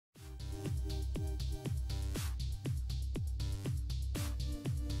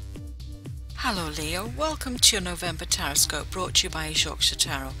Hello Leo, welcome to your November Tarotscope brought to you by Yorkshire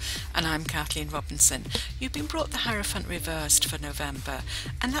Tarot, and I'm Kathleen Robinson. You've been brought the Hierophant reversed for November,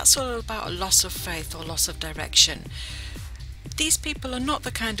 and that's all about a loss of faith or loss of direction. These people are not the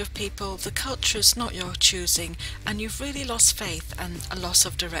kind of people, the culture is not your choosing, and you've really lost faith and a loss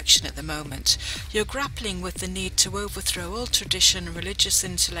of direction at the moment. You're grappling with the need to overthrow all tradition, religious,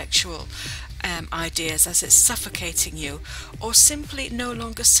 intellectual ideas as it's suffocating you, or simply no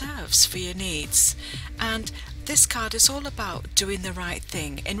longer serves for your needs. And this card is all about doing the right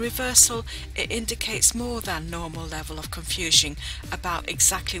thing. In reversal, it indicates more than normal level of confusion about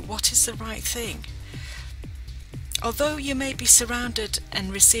exactly what is the right thing. Although you may be surrounded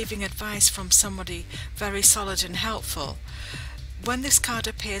and receiving advice from somebody very solid and helpful, when this card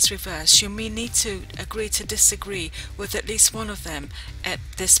appears reversed, you may need to agree to disagree with at least one of them at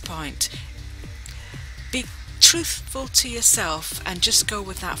this point. Be truthful to yourself and just go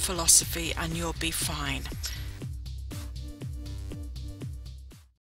with that philosophy and you'll be fine.